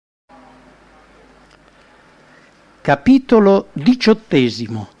Capitolo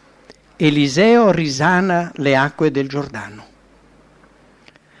 18. Eliseo risana le acque del Giordano.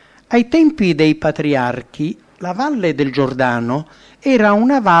 Ai tempi dei patriarchi, la valle del Giordano era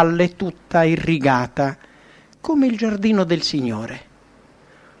una valle tutta irrigata, come il giardino del Signore.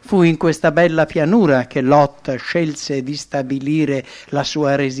 Fu in questa bella pianura che Lot scelse di stabilire la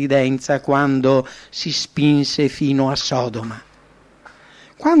sua residenza quando si spinse fino a Sodoma.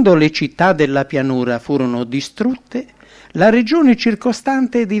 Quando le città della pianura furono distrutte, la regione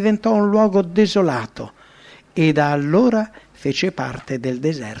circostante diventò un luogo desolato e da allora fece parte del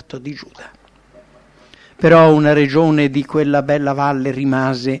deserto di Giuda. Però una regione di quella bella valle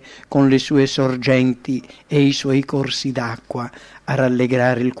rimase con le sue sorgenti e i suoi corsi d'acqua a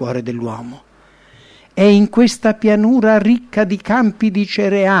rallegrare il cuore dell'uomo. È in questa pianura ricca di campi di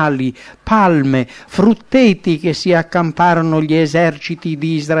cereali, palme, frutteti che si accamparono gli eserciti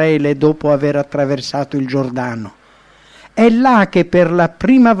di Israele dopo aver attraversato il Giordano. È là che per la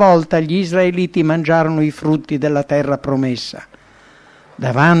prima volta gli israeliti mangiarono i frutti della terra promessa.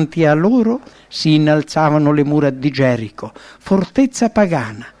 Davanti a loro si innalzavano le mura di Gerico, fortezza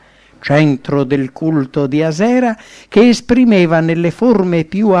pagana, centro del culto di Asera, che esprimeva nelle forme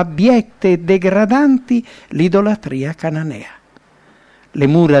più abiette e degradanti l'idolatria cananea. Le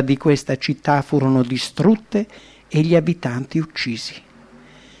mura di questa città furono distrutte e gli abitanti uccisi.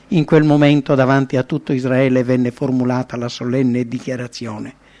 In quel momento davanti a tutto Israele venne formulata la solenne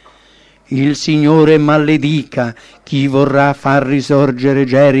dichiarazione: il Signore maledica chi vorrà far risorgere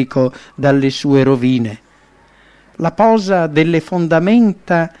Gerico dalle sue rovine. La posa delle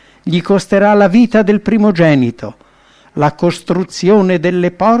fondamenta gli costerà la vita del primogenito, la costruzione delle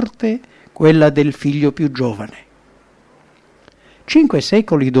porte quella del figlio più giovane. 5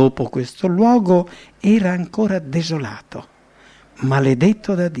 secoli dopo questo luogo era ancora desolato,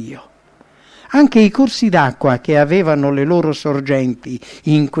 maledetto da Dio. Anche i corsi d'acqua che avevano le loro sorgenti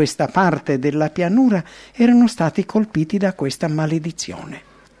in questa parte della pianura erano stati colpiti da questa maledizione.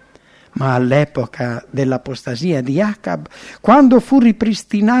 Ma all'epoca dell'apostasia di Acab, quando fu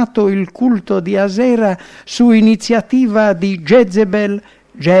ripristinato il culto di Asera su iniziativa di Jezebel,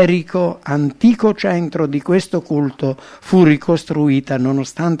 Gerico, antico centro di questo culto, fu ricostruita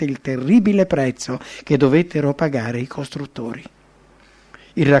nonostante il terribile prezzo che dovettero pagare i costruttori.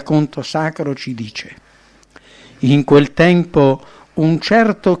 Il racconto sacro ci dice: in quel tempo un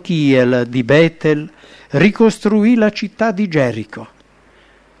certo Chiel di Betel ricostruì la città di Gerico.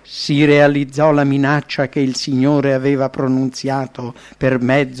 Si realizzò la minaccia che il Signore aveva pronunziato per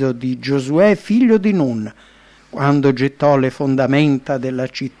mezzo di Giosuè, figlio di Nun. Quando gettò le fondamenta della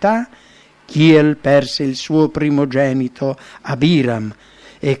città, Chiel perse il suo primogenito Abiram,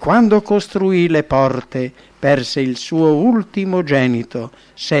 e quando costruì le porte perse il suo ultimogenito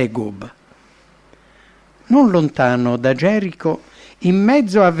Segub. Non lontano da Gerico, in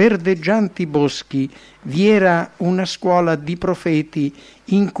mezzo a verdeggianti boschi, vi era una scuola di profeti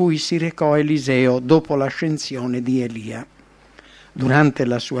in cui si recò Eliseo dopo l'ascensione di Elia. Durante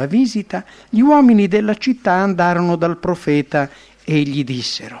la sua visita, gli uomini della città andarono dal profeta e gli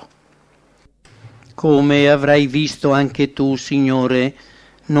dissero: come avrai visto anche tu, Signore,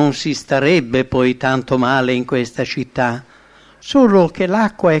 non si starebbe poi tanto male in questa città, solo che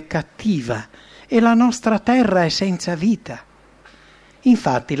l'acqua è cattiva e la nostra terra è senza vita.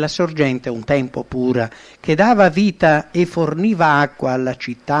 Infatti la sorgente un tempo pura, che dava vita e forniva acqua alla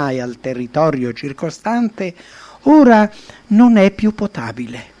città e al territorio circostante, ora non è più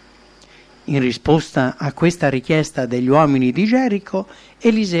potabile. In risposta a questa richiesta degli uomini di Gerico,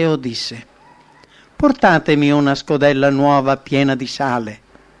 Eliseo disse: portatemi una scodella nuova piena di sale.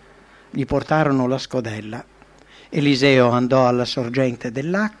 Gli portarono la scodella. Eliseo andò alla sorgente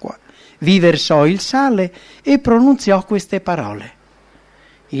dell'acqua, vi versò il sale e pronunziò queste parole: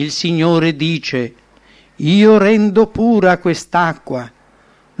 il Signore dice: io rendo pura quest'acqua,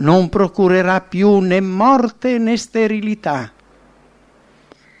 non procurerà più né morte né sterilità.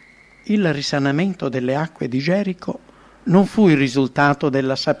 Il risanamento delle acque di Gerico non fu il risultato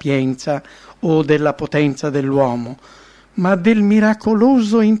della sapienza o della potenza dell'uomo, ma del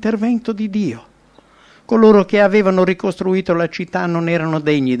miracoloso intervento di Dio. Coloro che avevano ricostruito la città non erano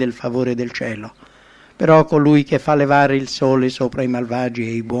degni del favore del cielo. Però colui che fa levare il sole sopra i malvagi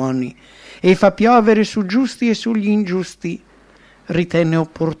e i buoni e fa piovere su giusti e sugli ingiusti, ritenne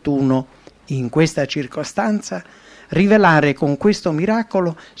opportuno, in questa circostanza, rivelare con questo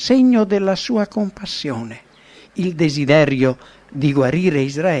miracolo segno della sua compassione, il desiderio di guarire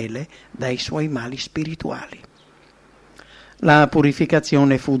Israele dai suoi mali spirituali. La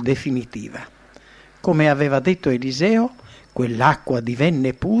purificazione fu definitiva. Come aveva detto Eliseo, quell'acqua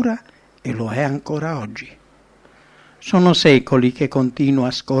divenne pura e lo è ancora oggi. Sono secoli che continua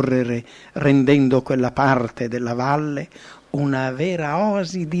a scorrere, rendendo quella parte della valle una vera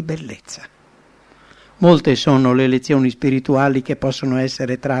oasi di bellezza. Molte sono le lezioni spirituali che possono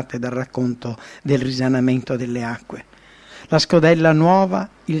essere tratte dal racconto del risanamento delle acque. La scodella nuova,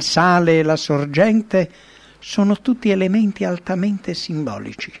 il sale e la sorgente sono tutti elementi altamente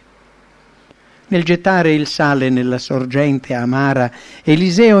simbolici. Nel gettare il sale nella sorgente amara,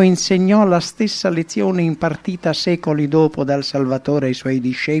 Eliseo insegnò la stessa lezione impartita secoli dopo dal Salvatore ai suoi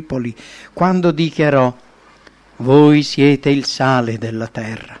discepoli, quando dichiarò: «Voi siete il sale della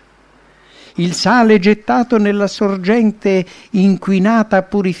terra». Il sale gettato nella sorgente inquinata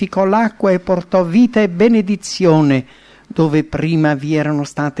purificò l'acqua e portò vita e benedizione dove prima vi erano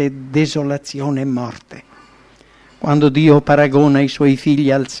state desolazione e morte. Quando Dio paragona i suoi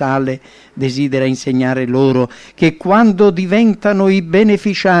figli al sale, desidera insegnare loro che quando diventano i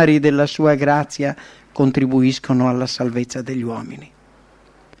beneficiari della sua grazia, contribuiscono alla salvezza degli uomini.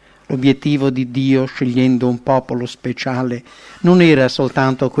 L'obiettivo di Dio, scegliendo un popolo speciale, non era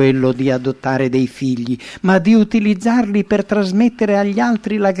soltanto quello di adottare dei figli, ma di utilizzarli per trasmettere agli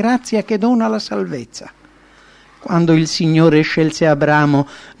altri la grazia che dona la salvezza. Quando il Signore scelse Abramo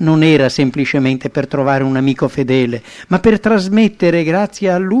non era semplicemente per trovare un amico fedele, ma per trasmettere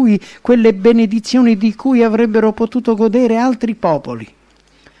grazie a lui quelle benedizioni di cui avrebbero potuto godere altri popoli.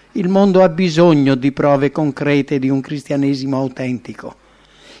 Il mondo ha bisogno di prove concrete di un cristianesimo autentico.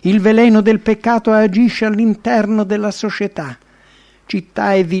 Il veleno del peccato agisce all'interno della società.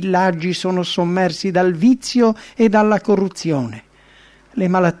 Città e villaggi sono sommersi dal vizio e dalla corruzione. Le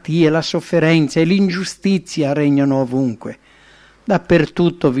malattie, la sofferenza e l'ingiustizia regnano ovunque.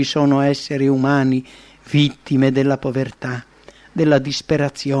 Dappertutto vi sono esseri umani vittime della povertà, della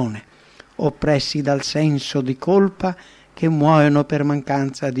disperazione, oppressi dal senso di colpa, che muoiono per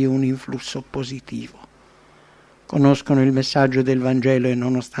mancanza di un influsso positivo. Conoscono il messaggio del Vangelo e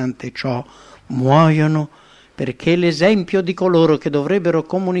nonostante ciò muoiono perché l'esempio di coloro che dovrebbero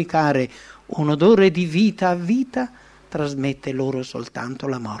comunicare un odore di vita a vita trasmette loro soltanto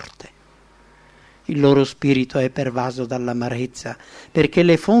la morte. Il loro spirito è pervaso dall'amarezza, perché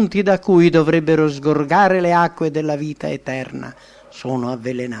le fonti da cui dovrebbero sgorgare le acque della vita eterna sono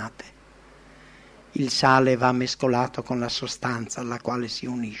avvelenate. Il sale va mescolato con la sostanza alla quale si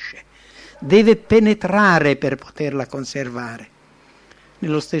unisce. Deve penetrare per poterla conservare.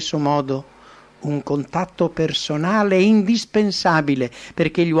 Nello stesso modo, un contatto personale è indispensabile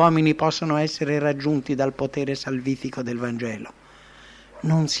perché gli uomini possano essere raggiunti dal potere salvifico del Vangelo.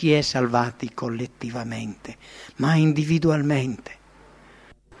 Non si è salvati collettivamente, ma individualmente.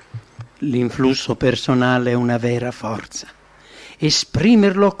 L'influsso personale è una vera forza.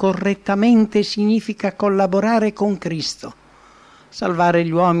 Esprimerlo correttamente significa collaborare con Cristo, salvare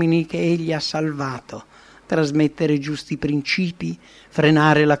gli uomini che Egli ha salvato, trasmettere giusti principi,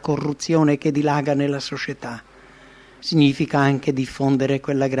 frenare la corruzione che dilaga nella società. Significa anche diffondere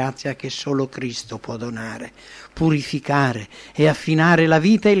quella grazia che solo Cristo può donare, purificare e affinare la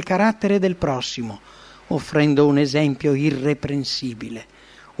vita e il carattere del prossimo, offrendo un esempio irreprensibile,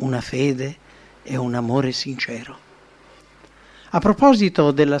 una fede e un amore sincero. A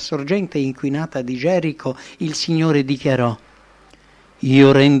proposito della sorgente inquinata di Gerico, il Signore dichiarò: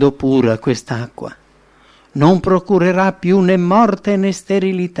 «Io rendo pura quest'acqua. Non procurerà più né morte né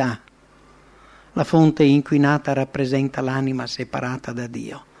sterilità». La fonte inquinata rappresenta l'anima separata da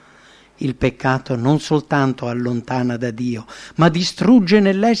Dio. Il peccato non soltanto allontana da Dio, ma distrugge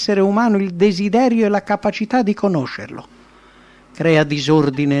nell'essere umano il desiderio e la capacità di conoscerlo. Crea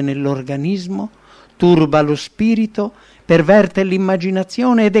disordine nell'organismo, turba lo spirito, perverte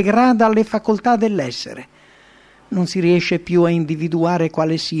l'immaginazione e degrada le facoltà dell'essere. Non si riesce più a individuare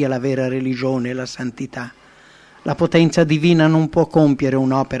quale sia la vera religione e la santità. La potenza divina non può compiere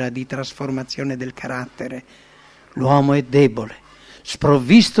un'opera di trasformazione del carattere. L'uomo è debole,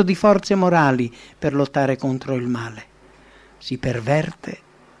 sprovvisto di forze morali per lottare contro il male. Si perverte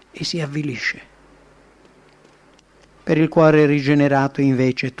e si avvilisce. Per il cuore rigenerato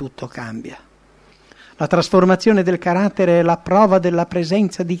invece tutto cambia. La trasformazione del carattere è la prova della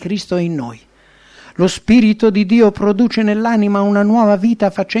presenza di Cristo in noi. Lo Spirito di Dio produce nell'anima una nuova vita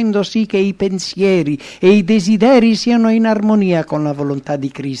facendo sì che i pensieri e i desideri siano in armonia con la volontà di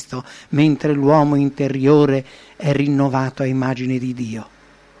Cristo, mentre l'uomo interiore è rinnovato a immagine di Dio.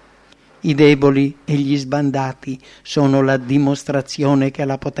 I deboli e gli sbandati sono la dimostrazione che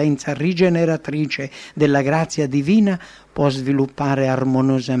la potenza rigeneratrice della grazia divina può sviluppare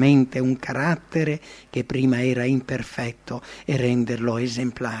armoniosamente un carattere che prima era imperfetto e renderlo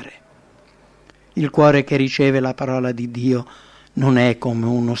esemplare. Il cuore che riceve la parola di Dio non è come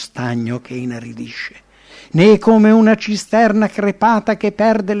uno stagno che inaridisce. né come una cisterna crepata che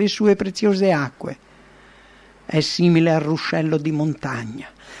perde le sue preziose acque. È simile al ruscello di montagna,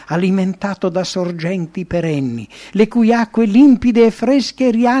 alimentato da sorgenti perenni, le cui acque limpide e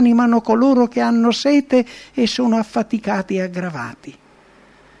fresche rianimano coloro che hanno sete e sono affaticati e aggravati.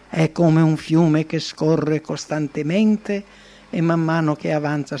 È come un fiume che scorre costantemente e man mano che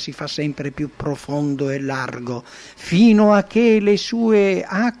avanza si fa sempre più profondo e largo, fino a che le sue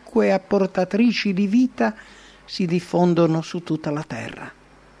acque apportatrici di vita si diffondono su tutta la terra.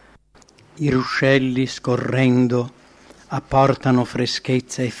 I ruscelli, scorrendo, apportano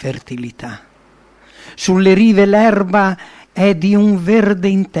freschezza e fertilità. Sulle rive l'erba è di un verde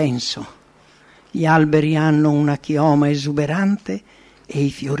intenso. Gli alberi hanno una chioma esuberante e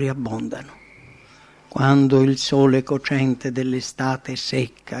i fiori abbondano. Quando il sole cocente dell'estate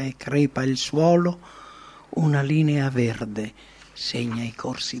secca e crepa il suolo, una linea verde segna i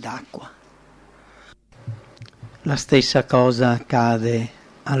corsi d'acqua. La stessa cosa accade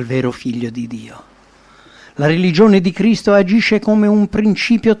al vero Figlio di Dio. La religione di Cristo agisce come un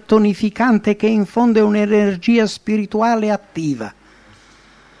principio tonificante che infonde un'energia spirituale attiva.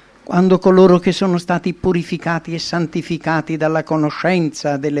 Quando coloro che sono stati purificati e santificati dalla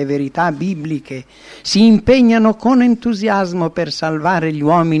conoscenza delle verità bibliche si impegnano con entusiasmo per salvare gli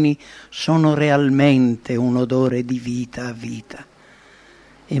uomini, sono realmente un odore di vita a vita.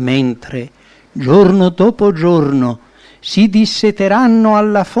 E mentre, giorno dopo giorno, si disseteranno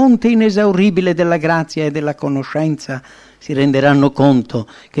alla fonte inesauribile della grazia e della conoscenza, si renderanno conto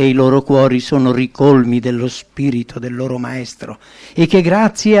che i loro cuori sono ricolmi dello spirito del loro Maestro e che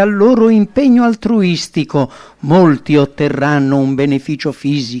grazie al loro impegno altruistico molti otterranno un beneficio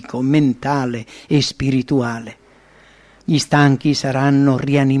fisico, mentale e spirituale. Gli stanchi saranno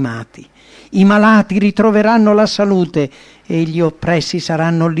rianimati, i malati ritroveranno la salute e gli oppressi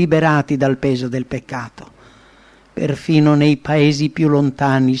saranno liberati dal peso del peccato. Perfino nei paesi più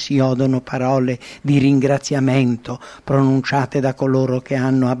lontani si odono parole di ringraziamento pronunciate da coloro che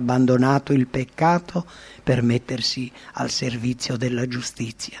hanno abbandonato il peccato per mettersi al servizio della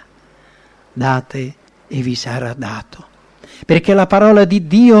giustizia. Date e vi sarà dato, perché la parola di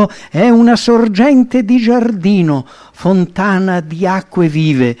Dio è una sorgente di giardino, fontana di acque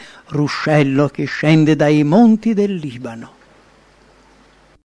vive, ruscello che scende dai monti del Libano.